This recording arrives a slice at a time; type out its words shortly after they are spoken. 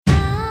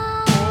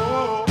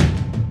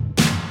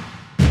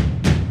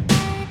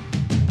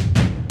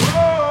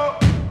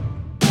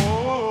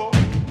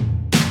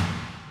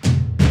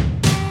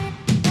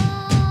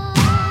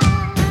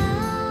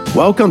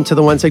Welcome to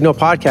the One Signal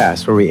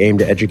podcast, where we aim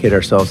to educate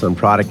ourselves on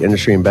product,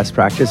 industry, and best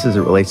practices as it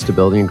relates to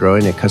building and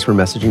growing a customer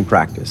messaging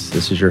practice.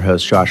 This is your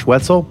host, Josh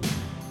Wetzel.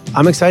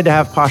 I'm excited to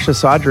have Pasha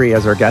Sadri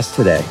as our guest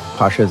today.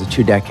 Pasha has a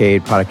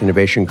 2-decade product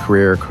innovation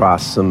career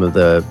across some of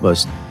the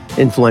most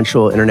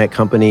influential internet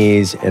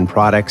companies and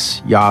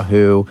products.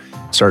 Yahoo,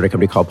 started a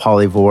company called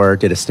Polyvore,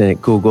 did a stint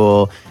at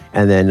Google,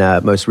 and then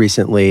most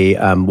recently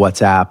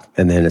WhatsApp,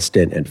 and then a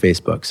stint at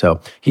Facebook. So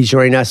he's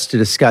joining us to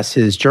discuss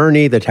his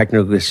journey, the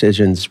technical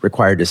decisions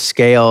required to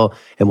scale,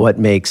 and what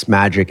makes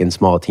magic in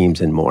small teams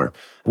and more.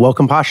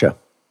 Welcome, Pasha.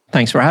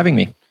 Thanks for having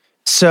me.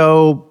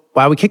 So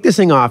while we kick this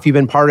thing off, you've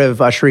been part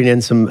of ushering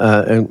in some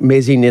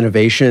amazing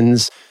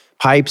innovations.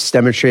 Pipes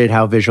demonstrated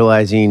how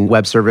visualizing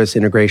web service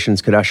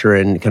integrations could usher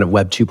in kind of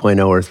Web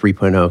 2.0 or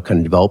 3.0 kind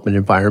of development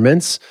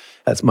environments.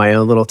 That's my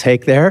own little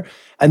take there.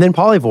 And then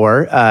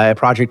Polyvore, a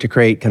project to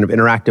create kind of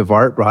interactive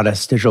art, brought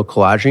us digital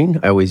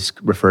collaging. I always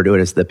refer to it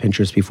as the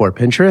Pinterest before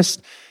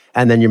Pinterest.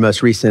 And then your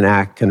most recent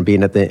act kind of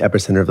being at the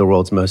epicenter of the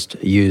world's most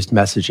used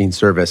messaging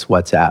service,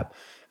 WhatsApp.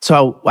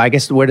 So I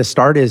guess where to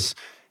start is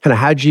kind of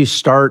how did you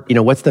start? You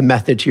know, what's the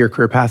method to your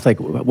career path? Like,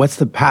 what's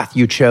the path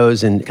you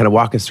chose, and kind of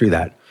walk us through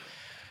that?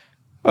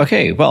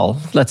 Okay, well,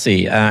 let's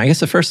see. I guess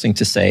the first thing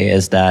to say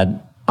is that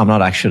I'm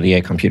not actually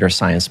a computer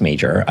science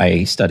major.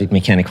 I studied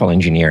mechanical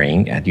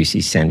engineering at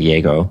UC San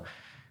Diego.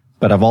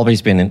 But I've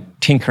always been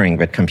tinkering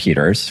with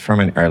computers from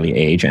an early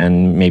age,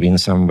 and maybe in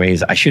some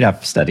ways I should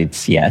have studied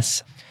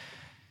CS.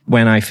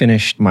 When I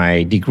finished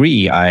my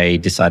degree, I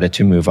decided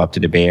to move up to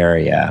the Bay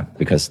Area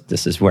because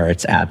this is where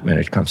it's at when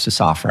it comes to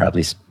software, at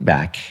least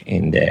back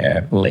in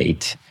the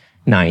late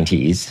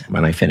 90s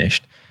when I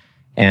finished.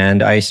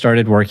 And I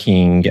started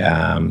working,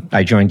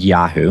 I joined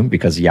Yahoo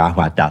because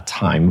Yahoo at that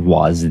time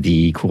was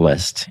the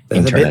coolest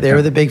internet. They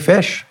were the big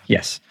fish.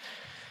 Yes.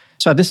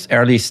 So at this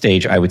early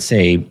stage, I would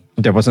say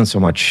there wasn't so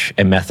much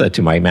a method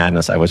to my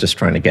madness. I was just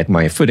trying to get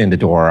my foot in the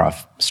door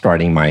of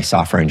starting my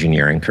software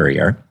engineering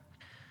career.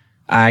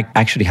 I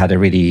actually had a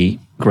really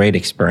great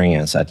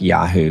experience at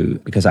Yahoo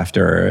because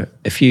after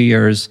a few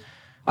years,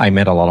 I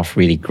met a lot of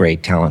really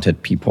great,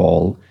 talented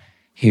people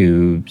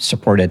who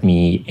supported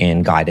me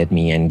and guided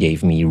me and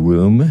gave me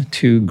room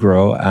to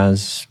grow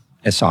as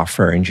a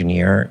software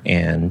engineer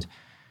and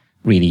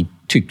really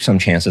took some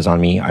chances on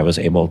me. I was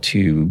able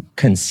to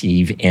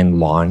conceive and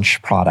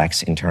launch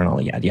products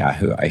internally at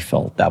Yahoo. I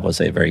felt that was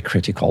a very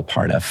critical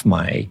part of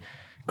my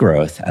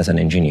growth as an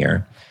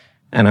engineer.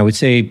 And I would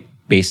say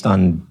based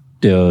on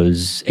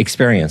those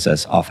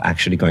experiences of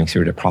actually going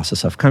through the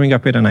process of coming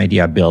up with an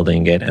idea,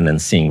 building it, and then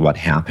seeing what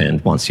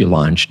happened once you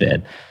launched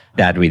it,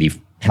 that really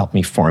helped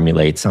me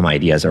formulate some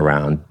ideas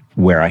around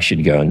where I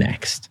should go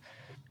next.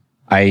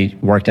 I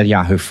worked at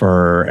Yahoo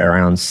for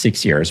around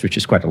 6 years, which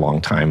is quite a long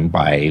time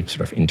by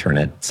sort of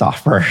internet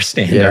software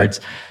standards.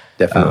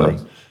 Yeah,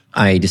 definitely.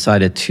 I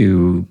decided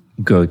to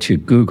go to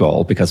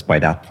Google because by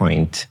that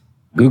point,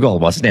 Google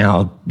was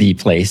now the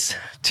place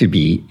to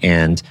be.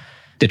 And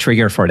the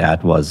trigger for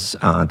that was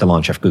the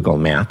launch of Google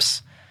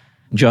Maps.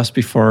 Just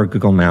before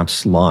Google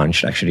Maps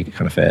launched, actually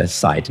kind of a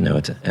side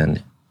note,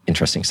 an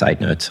interesting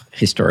side note,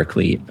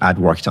 historically, I'd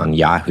worked on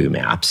Yahoo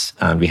Maps,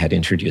 and we had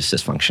introduced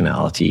this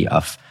functionality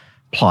of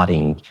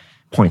plotting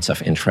points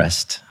of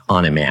interest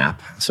on a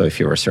map. So if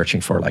you were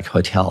searching for like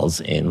hotels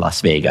in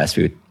Las Vegas,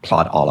 we would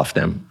plot all of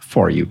them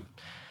for you.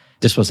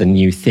 This was a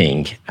new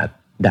thing at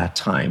that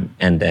time.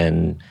 And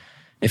then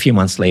a few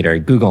months later,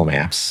 Google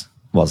Maps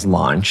was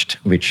launched,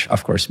 which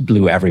of course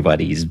blew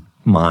everybody's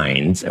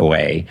minds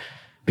away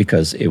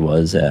because it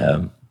was,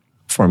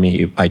 for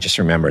me, I just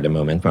remember the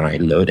moment when I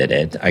loaded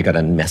it. I got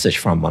a message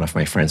from one of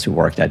my friends who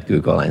worked at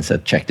Google and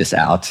said, check this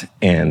out.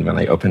 And when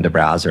I opened the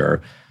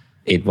browser,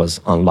 it was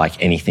unlike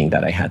anything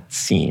that I had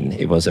seen.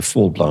 It was a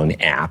full-blown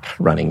app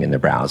running in the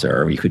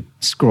browser. You could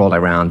scroll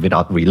around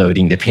without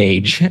reloading the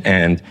page.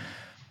 And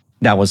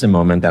that was a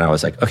moment that I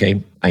was like,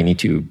 okay, I need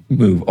to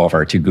move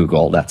over to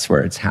Google. That's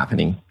where it's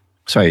happening.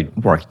 So I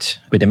worked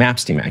with the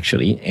Maps team,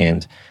 actually,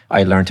 and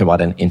I learned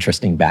about an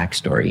interesting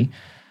backstory,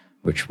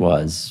 which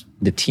was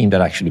the team that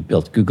actually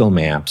built Google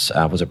Maps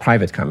was a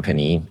private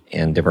company,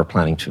 and they were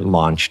planning to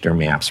launch their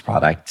Maps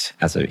product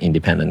as an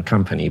independent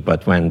company.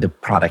 But when the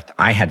product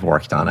I had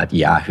worked on at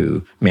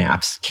Yahoo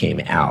Maps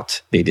came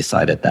out, they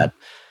decided that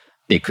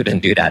they couldn't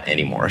do that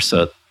anymore.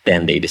 So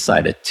then they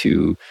decided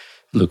to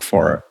look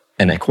for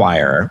an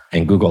acquirer,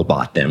 and Google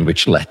bought them,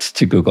 which led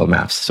to Google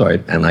Maps.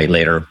 And I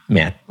later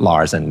met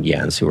Lars and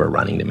Jens, who were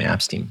running the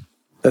Maps team.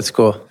 That's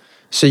cool.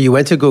 So you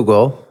went to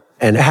Google.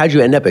 And how'd you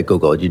end up at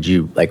Google? Did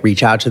you like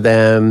reach out to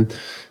them?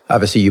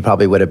 Obviously, you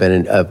probably would have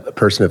been a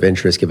person of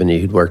interest given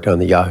you'd worked on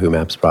the Yahoo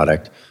Maps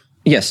product.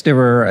 Yes, there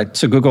were.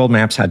 So Google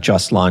Maps had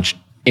just launched.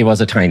 It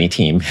was a tiny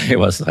team. It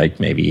was like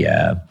maybe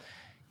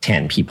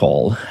 10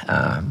 people.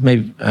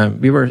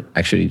 We were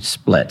actually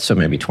split, so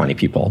maybe 20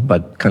 people.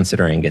 But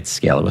considering its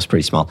scale, it was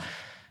pretty small.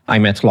 I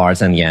met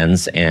Lars and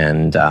Jens,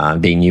 and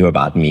they knew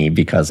about me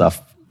because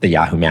of the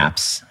Yahoo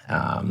Maps.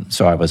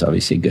 So I was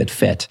obviously a good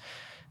fit.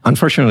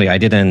 Unfortunately, I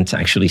didn't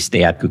actually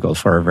stay at Google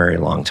for a very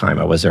long time.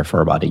 I was there for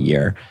about a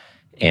year.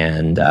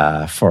 And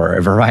for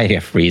a variety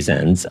of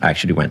reasons, I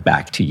actually went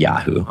back to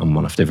Yahoo. I'm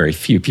one of the very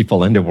few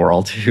people in the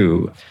world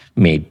who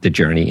made the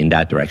journey in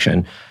that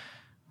direction.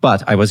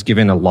 But I was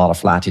given a lot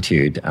of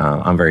latitude.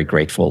 I'm very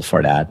grateful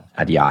for that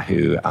at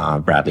Yahoo.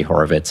 Bradley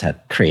Horowitz had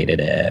created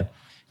a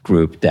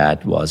group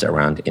that was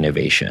around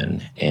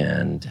innovation,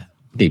 and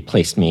they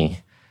placed me.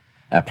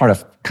 Part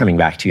of coming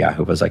back to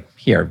Yahoo was like,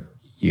 here,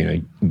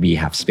 we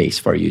have space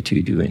for you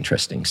to do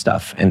interesting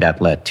stuff. And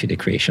that led to the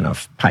creation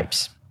of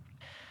Pipes.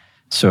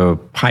 So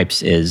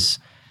Pipes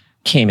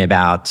came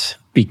about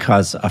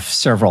because of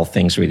several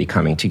things really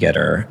coming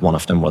together. One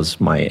of them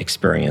was my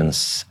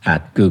experience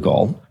at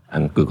Google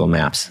and Google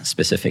Maps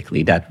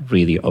specifically. That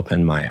really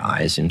opened my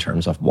eyes in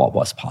terms of what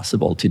was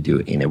possible to do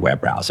in a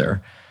web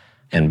browser.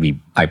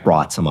 And I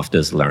brought some of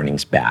those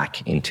learnings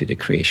back into the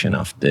creation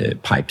of the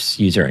Pipes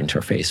user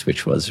interface,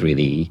 which was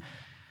really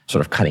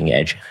sort of cutting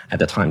edge at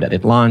the time that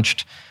it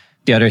launched.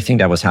 The other thing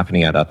that was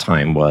happening at that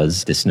time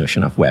was this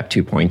notion of Web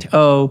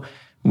 2.0,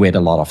 with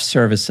a lot of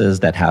services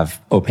that have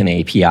open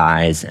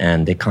APIs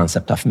and the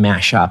concept of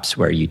mashups,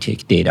 where you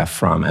take data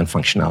from and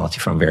functionality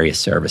from various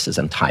services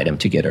and tie them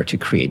together to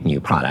create new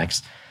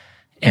products.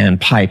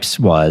 And Pipes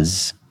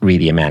was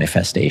really a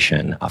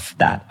manifestation of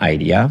that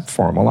idea,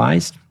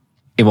 formalized.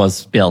 It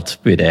was built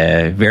with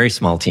a very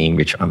small team,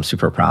 which I'm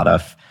super proud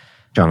of.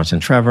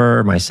 Jonathan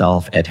Trevor,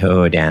 myself, Ed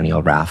Ho,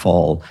 Daniel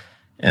Raffel,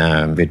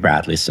 with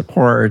Bradley's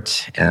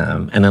support.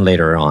 And then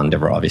later on, there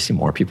were obviously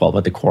more people,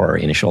 but the core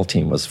initial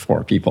team was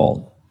 4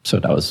 people. So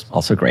that was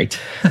also great.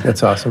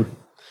 That's awesome.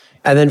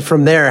 And then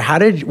from there,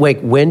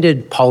 when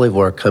did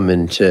Polyvore come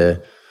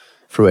into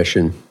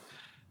fruition?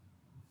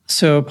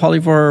 So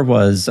Polyvore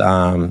was,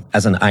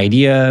 as an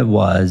idea,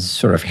 was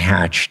sort of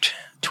hatched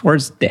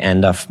towards the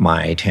end of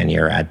my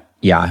tenure at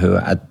Yahoo.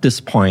 At this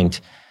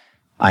point,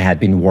 I had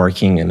been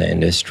working in the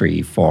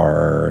industry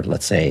for,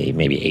 let's say,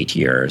 maybe 8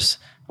 years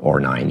or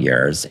 9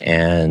 years.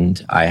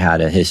 And I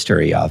had a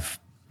history of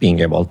being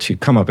able to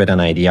come up with an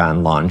idea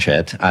and launch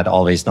it. I'd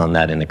always done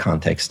that in the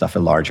context of a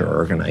larger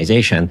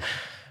organization.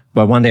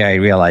 But one day I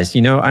realized,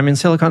 I'm in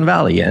Silicon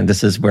Valley, and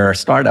this is where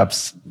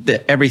startups,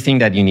 everything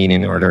that you need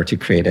in order to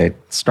create a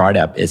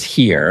startup is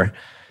here.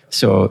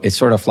 So it's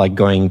sort of like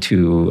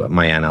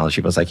my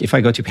analogy was like, if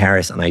I go to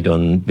Paris and I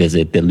don't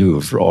visit the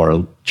Louvre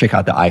or check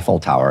out the Eiffel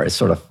Tower, it's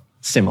sort of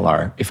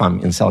similar. If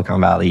I'm in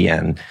Silicon Valley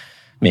and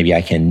maybe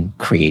I can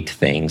create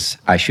things,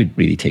 I should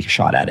really take a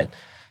shot at it.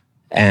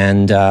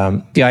 And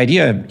the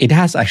idea, it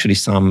has actually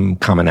some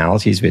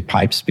commonalities with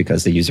Pipes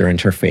because the user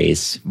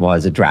interface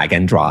was a drag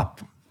and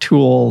drop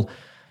tool.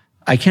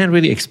 I can't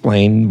really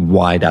explain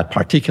why that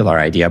particular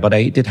idea, but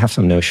I did have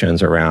some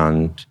notions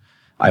around,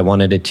 I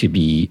wanted it to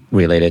be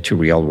related to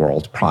real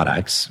world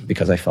products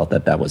because I felt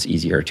that was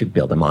easier to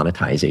build a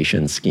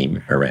monetization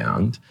scheme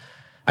around.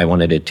 I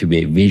wanted it to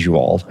be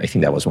visual. I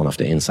think that was one of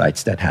the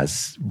insights that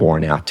has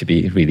borne out to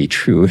be really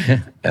true,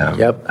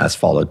 as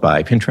followed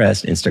by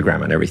Pinterest,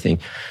 Instagram, and everything.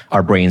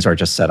 Our brains are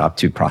just set up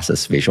to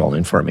process visual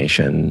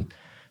information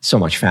so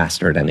much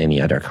faster than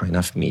any other kind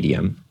of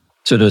medium.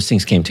 So those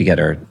things came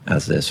together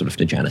as the sort of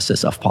the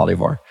genesis of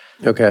Polyvore.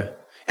 Okay.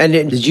 And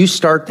did you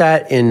start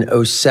that in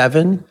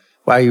 2007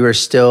 while you were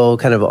still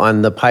kind of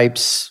on the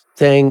Pipes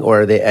thing,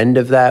 or the end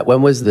of that?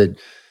 When was the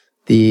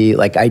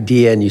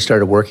idea and you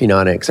started working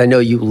on it? Because I know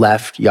you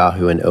left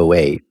Yahoo in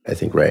 2008, I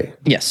think, right?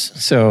 Yes.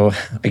 So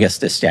I guess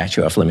the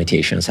statute of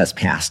limitations has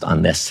passed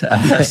on this.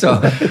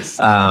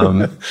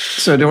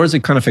 So there was a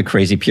kind of a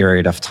crazy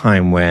period of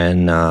time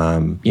when,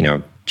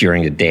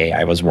 during the day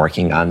I was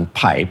working on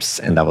Pipes,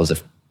 and that was a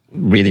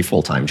really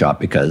full-time job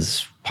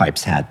because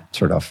Pipes had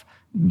sort of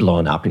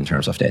blown up in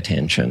terms of the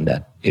attention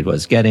that it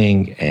was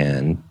getting.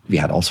 And we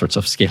had all sorts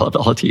of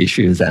scalability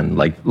issues and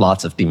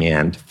lots of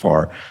demand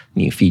for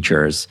new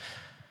features.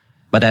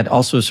 But I'd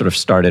also sort of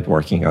started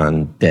working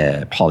on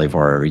the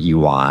Polyvore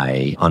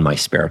UI on my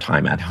spare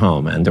time at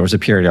home. And there was a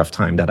period of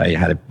time that I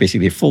had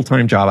basically a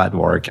full-time job at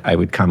work. I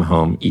would come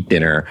home, eat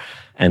dinner,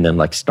 and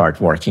then start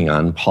working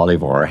on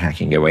Polyvore,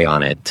 hacking away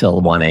on it till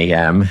 1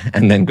 a.m.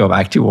 and then go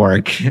back to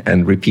work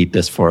and repeat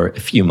this for a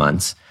few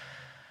months.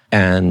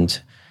 And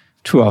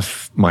 2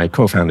 of my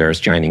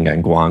co-founders, Jianing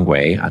and Guang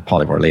Wei at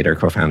Polyvore, later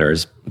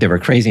co-founders, they were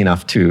crazy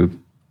enough to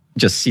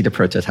just see the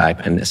prototype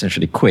and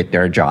essentially quit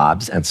their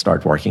jobs and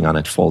start working on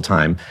it full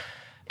time.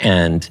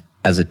 And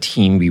as a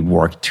team, we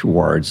worked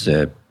towards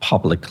a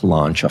public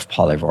launch of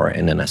Polyvore.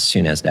 And then as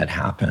soon as that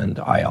happened,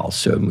 I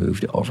also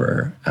moved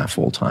over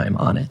full time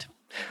on it.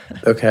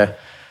 Okay.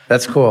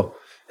 That's cool.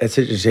 That's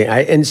interesting.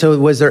 And so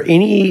was there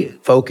any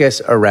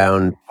focus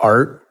around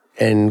art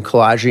and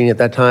collaging at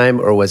that time,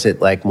 or was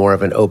it more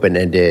of an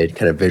open-ended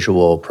kind of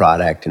visual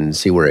product and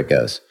see where it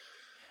goes?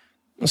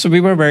 So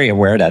we were very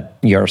aware that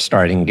you're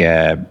starting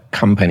a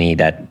company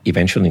that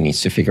eventually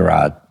needs to figure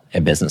out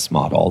a business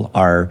model.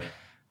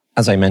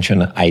 As I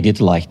mentioned, I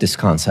did like this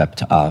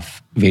concept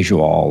of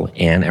visual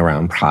and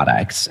around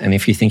products. And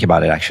if you think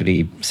about it,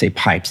 actually, say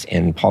Pipes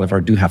and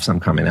Polyvore do have some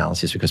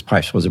commonalities because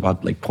Pipes was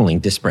about pulling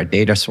disparate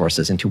data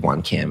sources into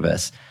one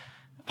canvas.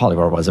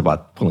 Polyvore was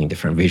about pulling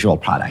different visual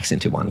products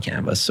into one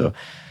canvas. So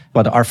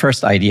But our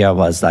first idea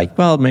was like,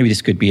 well, maybe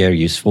this could be a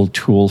useful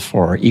tool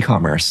for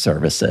e-commerce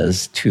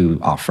services to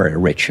offer a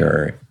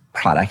richer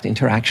product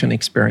interaction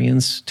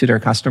experience to their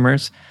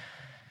customers.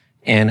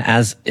 And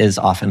as is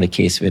often the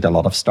case with a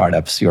lot of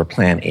startups, your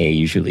plan A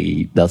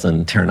usually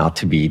doesn't turn out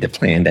to be the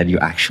plan that you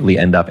actually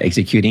end up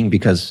executing,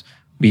 because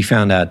we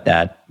found out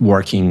that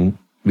working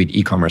with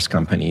e-commerce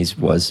companies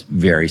was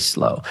very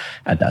slow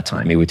at that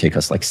time. It would take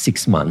us like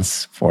 6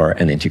 months for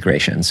an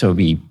integration.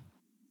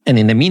 And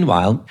in the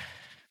meanwhile,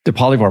 the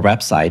Polyvore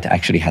website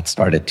actually had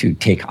started to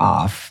take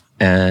off.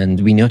 And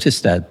we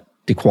noticed that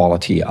the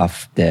quality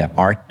of the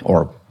art,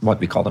 or what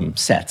we call them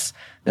sets,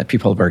 that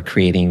people were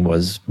creating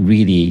was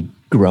really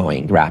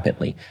growing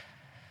rapidly.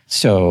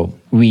 So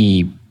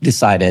we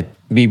decided,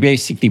 we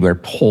basically were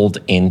pulled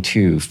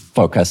into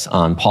focus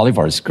on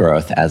Polyvore's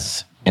growth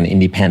as an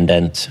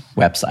independent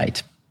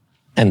website.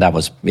 And that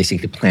was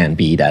basically plan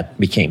B that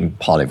became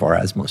Polyvore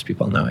as most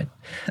people know it.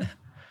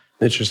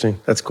 Interesting.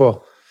 That's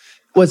cool.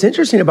 What's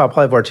interesting about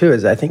Polyvore too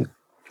is I think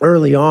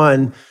early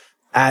on,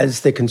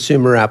 as the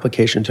consumer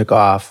application took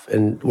off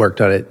and worked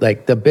on it,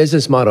 like the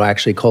business model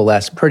actually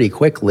coalesced pretty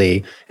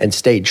quickly and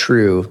stayed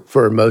true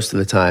for most of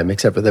the time,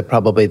 except for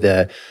probably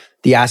the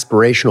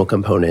aspirational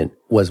component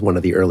was one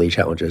of the early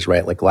challenges,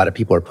 right? Like a lot of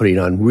people are putting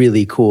on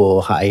really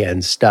cool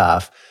high-end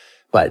stuff,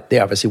 but they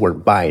obviously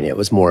weren't buying it. It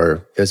was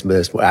more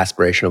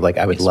aspiration of like,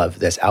 I would love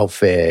this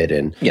outfit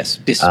and this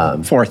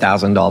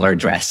 $4,000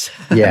 dress.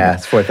 Yeah,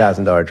 it's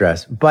 $4,000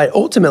 dress. But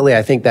ultimately,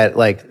 I think that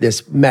like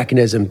this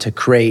mechanism to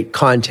create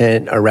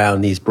content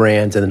around these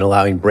brands and then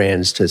allowing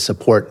brands to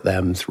support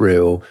them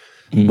through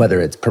whether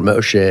it's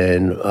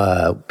promotion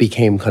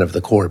became kind of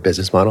the core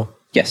business model.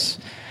 Yes.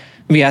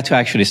 We had to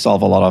actually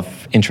solve a lot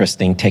of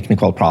interesting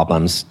technical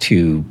problems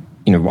to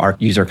our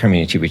user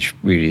community, which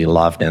we really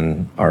loved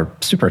and are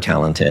super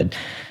talented.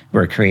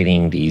 We're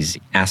creating these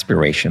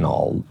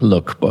aspirational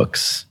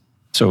lookbooks.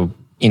 So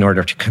in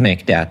order to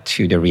connect that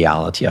to the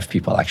reality of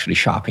people actually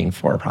shopping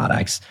for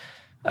products,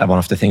 one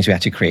of the things we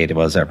had to create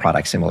was a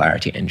product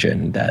similarity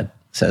engine that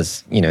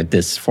says,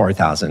 this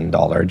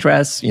 $4,000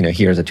 dress,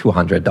 here's a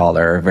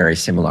 $200 very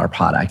similar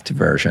product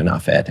version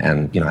of it,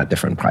 and, at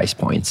different price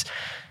points.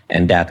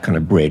 And that kind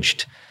of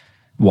bridged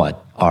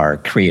what our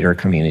creator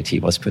community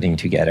was putting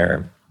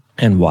together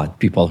and what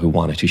people who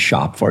wanted to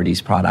shop for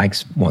these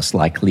products most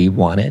likely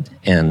wanted.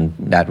 And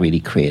that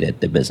really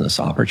created the business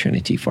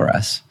opportunity for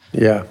us.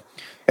 Yeah.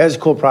 It was a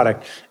cool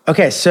product.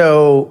 Okay,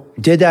 so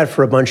did that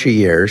for a bunch of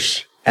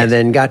years and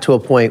then got to a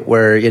point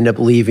where you end up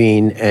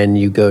leaving and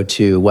you go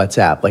to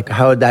WhatsApp. Like,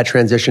 how did that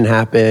transition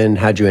happen?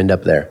 How'd you end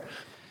up there?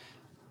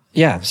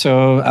 Yeah,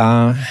 so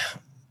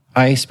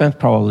I spent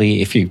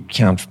probably, if you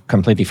count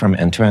completely from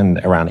end to end,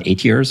 around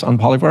 8 years on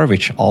Polyvore,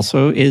 which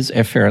also is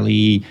a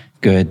fairly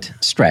good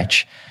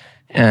stretch.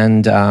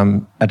 And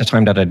at the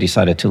time that I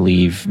decided to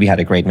leave, we had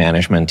a great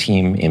management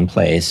team in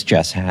place.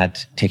 Jess had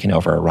taken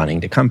over running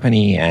the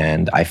company,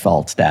 and I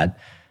felt that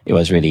it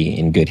was really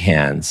in good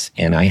hands.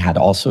 And I had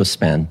also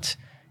spent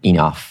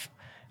enough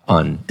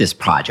on this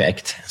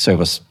project, so it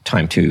was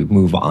time to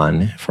move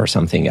on for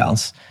something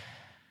else.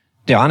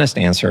 The honest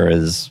answer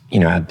is,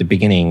 at the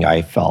beginning,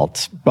 I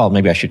felt, well,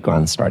 maybe I should go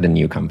and start a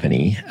new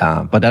company.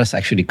 But that's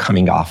actually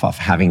coming off of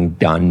having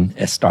done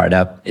a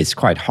startup. It's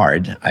quite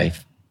hard.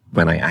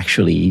 When I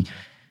actually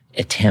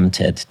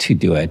attempted to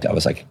do it, I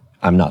was like,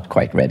 I'm not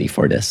quite ready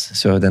for this.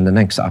 So then the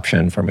next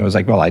option for me was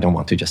like, well, I don't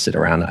want to just sit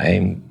around.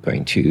 I'd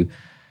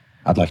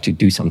like to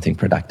do something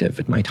productive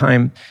with my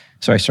time.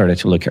 So I started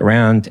to look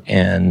around,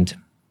 and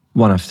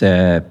one of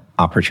the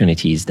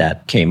opportunities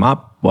that came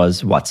up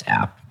was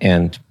WhatsApp.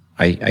 And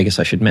I guess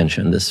I should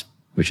mention this,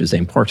 which is the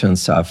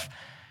importance of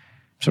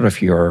sort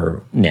of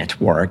your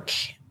network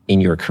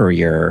in your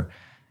career.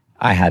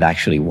 I had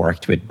actually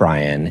worked with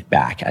Brian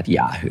back at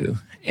Yahoo.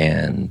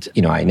 And,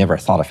 I never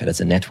thought of it as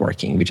a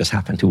networking. We just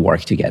happened to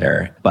work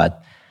together.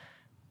 But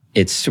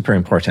it's super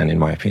important, in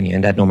my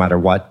opinion, that no matter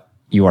what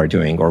you are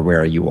doing or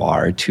where you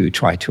are, to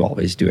try to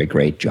always do a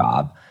great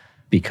job,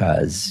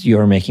 because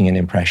you're making an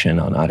impression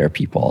on other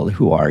people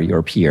who are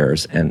your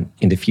peers. And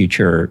in the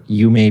future,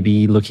 you may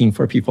be looking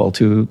for people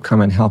to come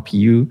and help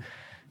you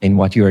in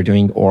what you are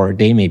doing, or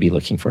they may be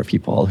looking for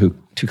people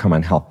to come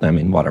and help them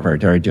in whatever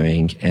they're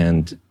doing.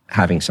 And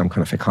having some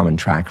kind of a common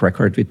track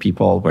record with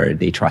people where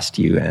they trust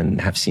you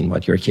and have seen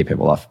what you're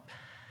capable of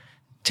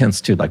tends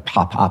to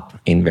pop up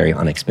in very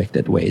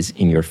unexpected ways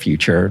in your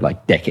future,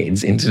 like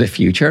decades into the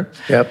future.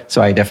 Yep.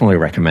 So I definitely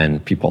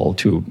recommend people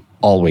to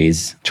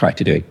always try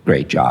to do a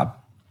great job.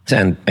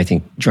 And I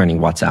think joining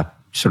WhatsApp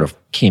sort of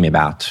came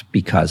about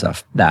because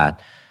of that.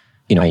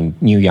 I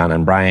knew Jan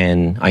and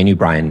Brian. I knew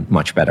Brian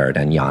much better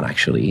than Jan,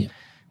 actually.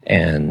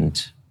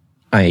 And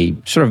I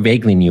sort of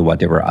vaguely knew what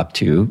they were up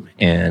to.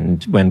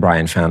 And when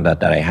Brian found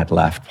out that I had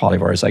left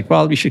Polyvore, he was like,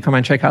 well, you should come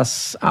and check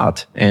us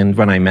out. And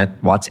when I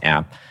met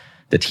WhatsApp,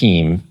 the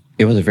team,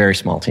 it was a very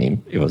small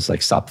team. It was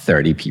sub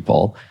 30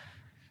 people.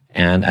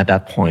 And at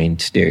that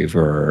point, they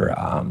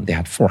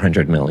had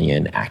 400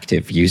 million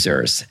active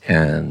users.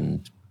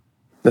 And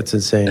that's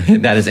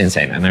insane. That is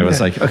insane. And I was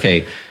like,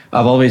 okay,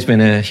 I've always been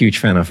a huge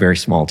fan of very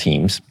small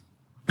teams.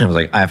 And I was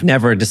like, I've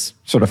never this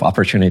sort of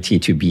opportunity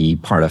to be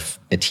part of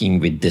a team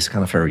with this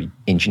kind of a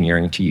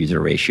engineering to user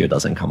ratio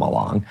doesn't come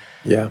along.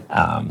 Yeah.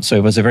 So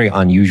it was a very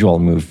unusual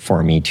move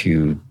for me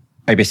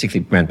I basically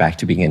went back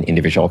to being an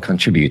individual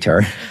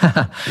contributor.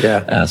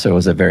 Yeah. So it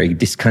was a very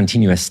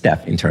discontinuous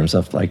step in terms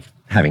of like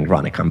having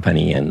run a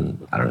company,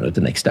 and I don't know,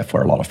 the next step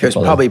for a lot of people. It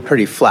was probably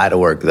pretty flat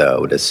org though, I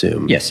would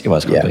assume. Yes, it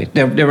was complete.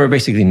 Yeah. There were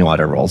basically no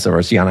other roles. There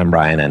was Jan and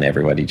Brian, and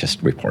everybody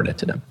just reported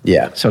to them.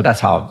 Yeah. So that's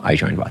how I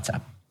joined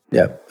WhatsApp.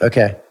 Yeah.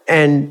 Okay.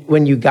 And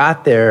when you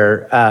got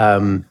there,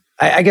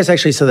 I guess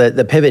actually, so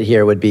the pivot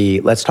here would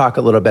be, let's talk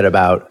a little bit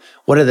about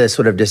what are the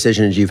sort of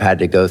decisions you've had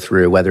to go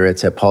through, whether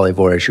it's at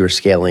Polyvore as you were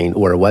scaling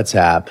or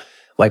WhatsApp.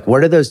 Like,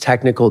 what are those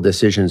technical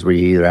decisions where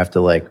you either have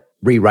to like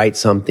rewrite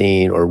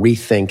something or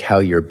rethink how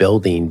you're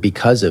building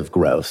because of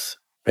growth,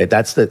 right?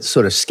 That's the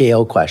sort of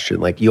scale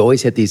question. Like, you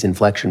always hit these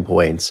inflection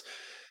points.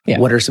 Yeah.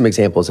 What are some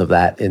examples of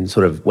that in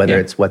sort of whether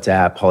it's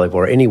WhatsApp,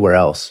 Polyvore, anywhere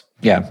else?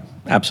 Yeah,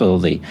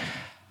 absolutely.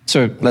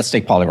 So let's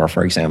take Polyvore,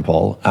 for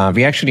example.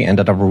 We actually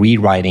ended up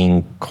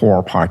rewriting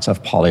core parts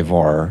of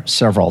Polyvore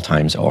several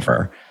times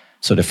over.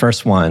 So the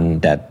first one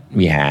that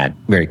we had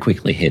very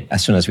quickly hit,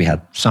 as soon as we had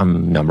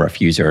some number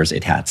of users,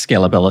 it had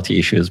scalability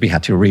issues. We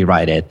had to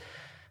rewrite it.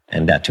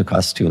 And that took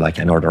us to like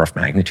an order of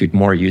magnitude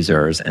more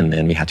users. And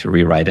then we had to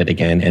rewrite it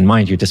again. And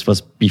mind you, this was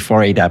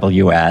before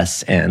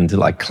AWS and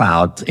like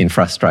cloud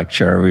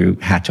infrastructure. We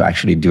had to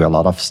actually do a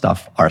lot of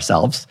stuff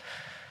ourselves,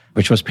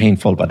 which was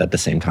painful, but at the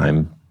same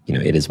time,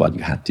 it is what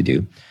you had to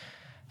do.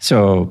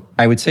 So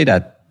I would say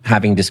that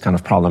having this kind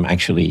of problem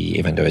actually,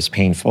 even though it's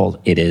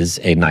painful, it is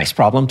a nice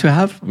problem to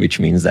have, which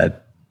means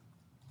that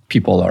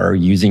people are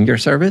using your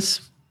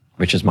service,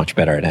 which is much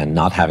better than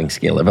not having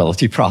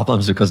scalability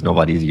problems because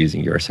nobody's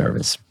using your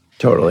service.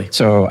 Totally.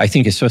 So I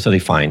think it's totally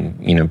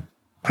fine.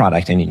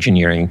 Product and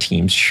engineering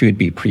teams should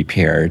be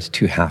prepared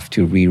to have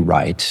to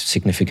rewrite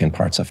significant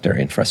parts of their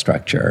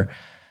infrastructure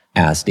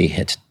as they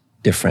hit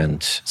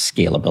different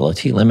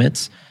scalability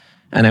limits.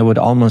 And I would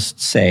almost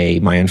say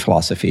my own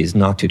philosophy is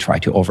not to try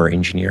to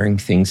over-engineering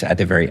things at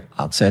the very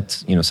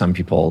outset. Some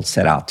people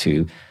set out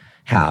to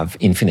have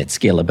infinite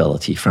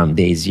scalability from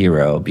day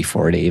zero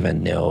before they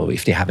even know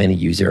if they have any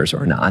users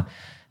or not.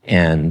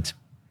 And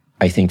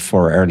I think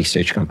for early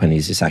stage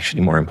companies, it's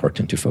actually more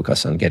important to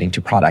focus on getting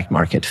to product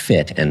market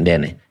fit and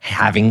then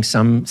having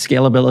some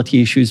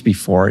scalability issues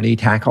before they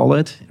tackle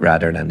it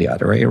rather than the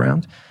other way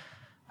around.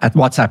 At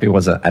WhatsApp, it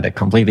was at a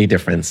completely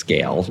different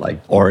scale,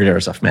 like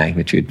orders of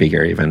magnitude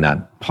bigger even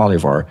than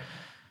Polyvore.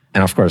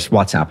 And of course,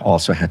 WhatsApp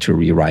also had to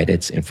rewrite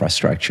its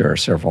infrastructure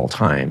several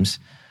times.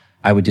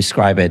 I would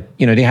describe it,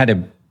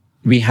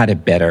 we had a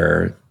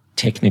better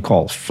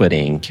technical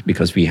footing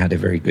because we had a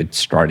very good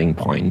starting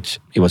point.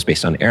 It was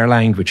based on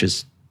Erlang, which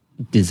is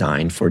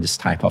designed for this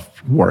type of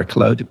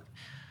workload.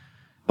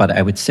 But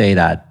I would say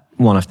that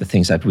one of the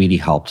things that really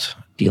helped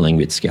dealing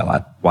with scale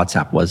at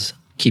WhatsApp was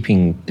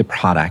keeping the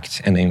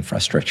product and the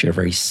infrastructure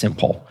very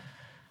simple.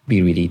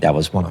 That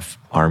was one of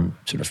our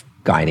sort of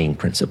guiding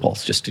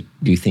principles, just to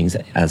do things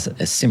as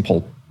a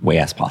simple way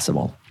as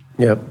possible.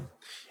 Yep.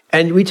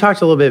 And we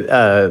talked a little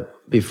bit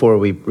before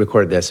we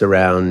recorded this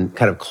around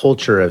kind of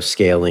culture of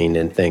scaling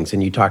and things.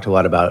 And you talked a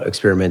lot about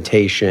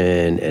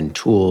experimentation and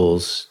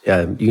tools.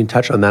 You can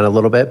touch on that a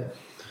little bit?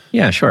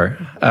 Yeah, sure.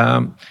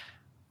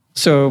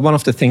 So one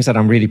of the things that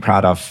I'm really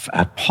proud of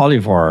at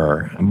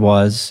Polyvore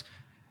was,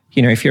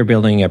 if you're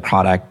building a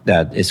product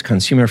that is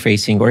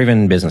consumer-facing or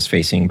even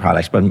business-facing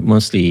products, but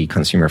mostly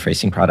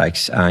consumer-facing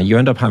products, you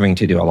end up having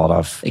to do a lot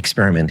of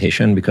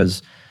experimentation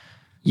because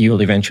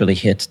you'll eventually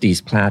hit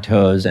these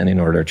plateaus. And in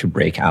order to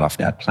break out of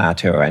that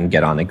plateau and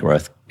get on a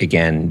growth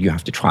again, you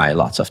have to try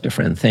lots of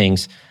different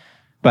things.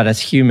 But as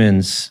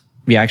humans,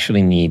 we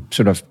actually need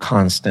sort of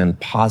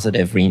constant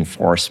positive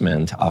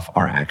reinforcement of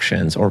our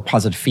actions or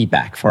positive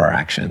feedback for our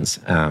actions.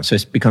 So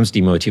it becomes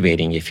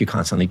demotivating if you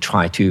constantly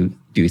try to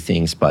do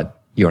things, but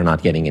you're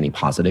not getting any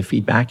positive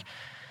feedback.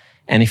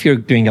 And if you're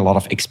doing a lot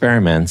of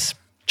experiments,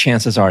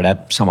 chances are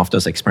that some of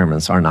those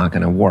experiments are not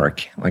going to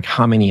work. Like,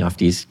 how many of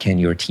these can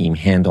your team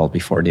handle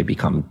before they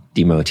become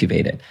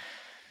demotivated?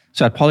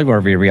 So at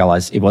Polyvore, we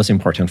realized it was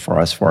important for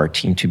us, for our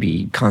team to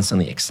be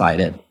constantly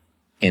excited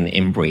and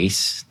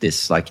embrace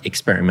this like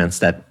experiments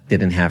that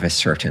didn't have a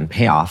certain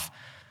payoff.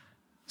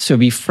 So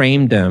we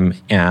framed them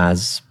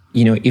as,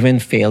 even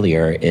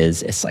failure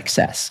is a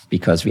success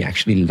because we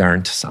actually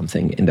learned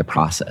something in the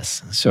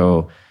process.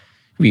 So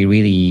we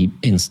really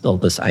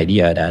instilled this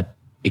idea that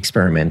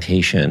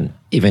experimentation,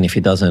 even if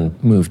it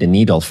doesn't move the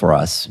needle for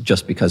us,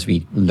 just because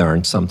we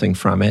learned something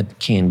from it,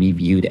 can be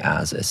viewed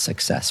as a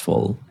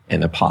successful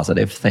and a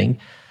positive thing.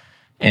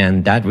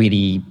 And that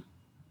really,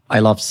 I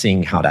love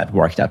seeing how that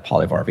worked at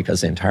Polyvore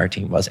because the entire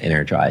team was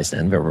energized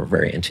and we were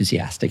very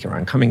enthusiastic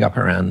around coming up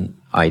around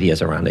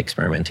ideas around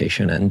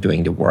experimentation and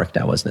doing the work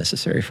that was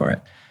necessary for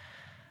it.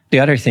 The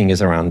other thing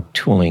is around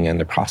tooling and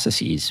the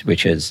processes,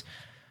 which is,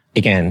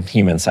 again,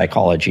 human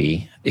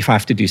psychology. If I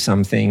have to do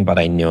something, but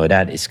I know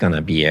that it's going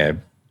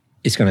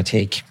to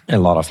take a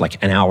lot of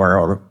like an hour,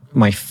 or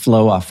my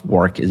flow of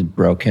work is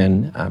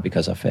broken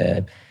because of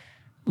a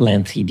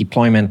lengthy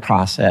deployment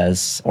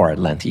process or a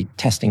lengthy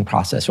testing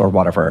process or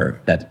whatever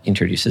that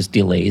introduces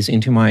delays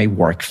into my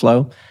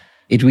workflow,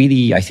 it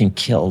really, I think,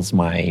 kills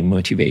my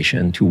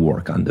motivation to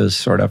work on those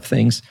sort of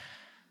things.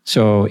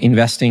 So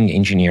investing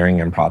engineering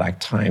and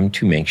product time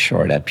to make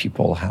sure that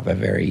people have a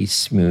very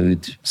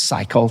smooth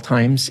cycle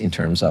times in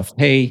terms of,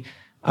 hey,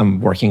 I'm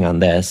working on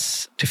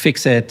this to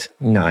fix it.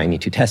 Now I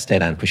need to test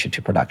it and push it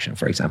to production,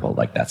 for example.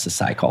 Like that's a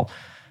cycle.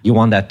 You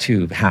want that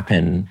to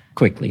happen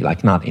quickly,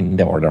 like not in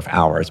the order of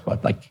hours,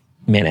 but like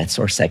minutes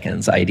or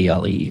seconds,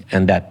 ideally.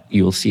 And that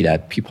you'll see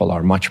that people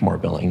are much more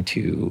willing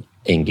to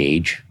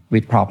engage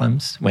with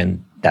problems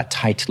when that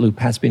tight loop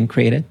has been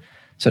created.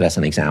 So that's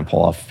an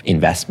example of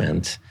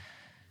investment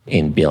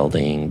in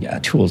building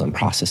tools and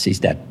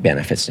processes that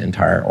benefits the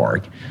entire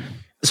org.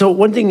 So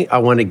one thing I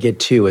want to get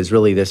to is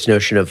really this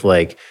notion of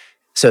like,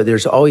 so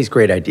there's always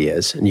great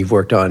ideas, and you've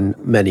worked on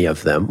many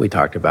of them. We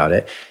talked about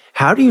it.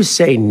 How do you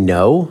say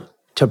no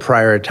to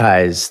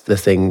prioritize the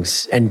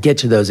things and get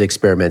to those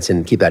experiments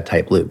and keep that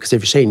tight loop? Because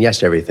if you're saying yes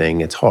to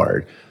everything, it's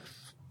hard.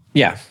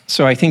 Yeah.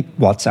 So I think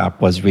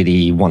WhatsApp was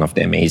really one of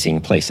the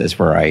amazing places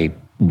where I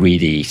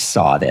really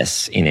saw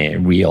this in a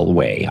real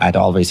way. I'd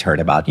always heard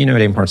about, the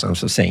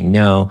importance of saying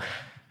no,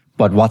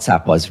 but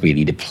WhatsApp was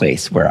really the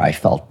place where I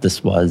felt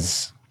this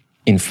was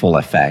in full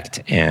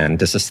effect. And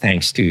this is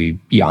thanks to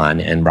Jan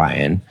and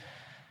Brian.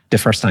 The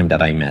first time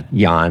that I met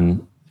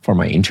Jan for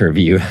my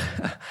interview,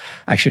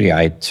 actually,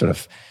 I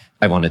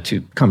wanted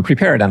to come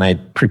prepared, and I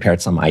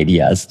prepared some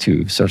ideas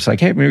to sort of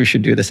like, hey, maybe we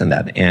should do this and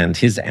that. And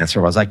his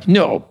answer was like,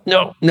 no.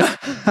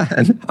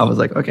 And I was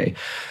like, okay.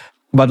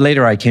 But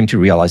later I came to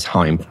realize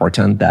how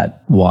important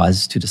that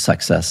was to the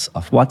success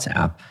of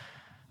WhatsApp.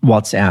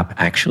 WhatsApp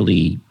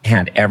actually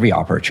had every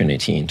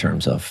opportunity in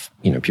terms of,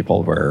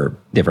 people were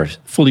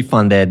fully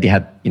funded. They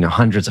had,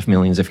 hundreds of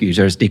millions of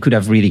users. They could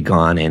have really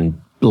gone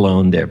and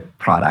blown their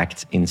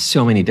product in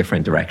so many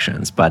different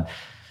directions. But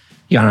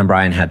Jan and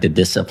Brian had the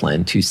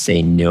discipline to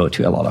say no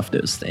to a lot of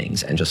those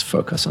things and just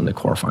focus on the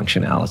core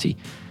functionality.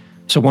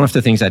 So one of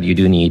the things that you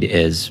do need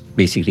is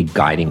basically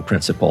guiding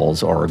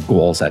principles or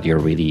goals that you're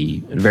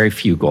really, very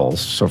few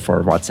goals. So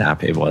for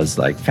WhatsApp, it was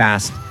like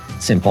fast,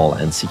 simple,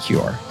 and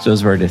secure. So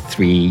those were the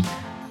three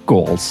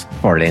goals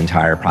for the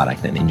entire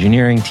product and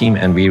engineering team.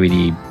 And we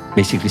really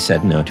basically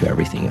said no to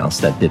everything else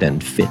that didn't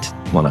fit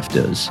one of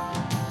those.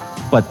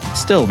 But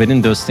still,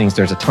 within those things,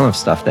 there's a ton of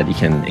stuff that you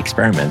can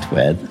experiment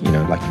with.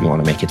 Like if you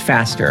want to make it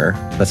faster,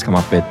 let's come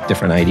up with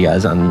different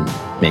ideas on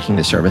making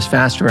the service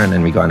faster, and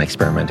then we go and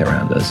experiment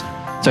around those.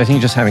 So I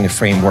think just having a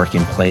framework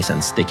in place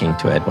and sticking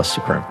to it was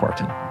super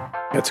important.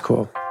 That's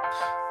cool.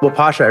 Well,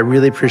 Pasha, I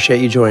really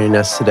appreciate you joining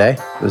us today.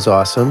 It was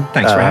awesome.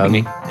 Thanks for having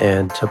me.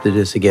 And hope to do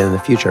this again in the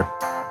future.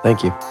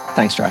 Thank you.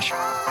 Thanks, Josh.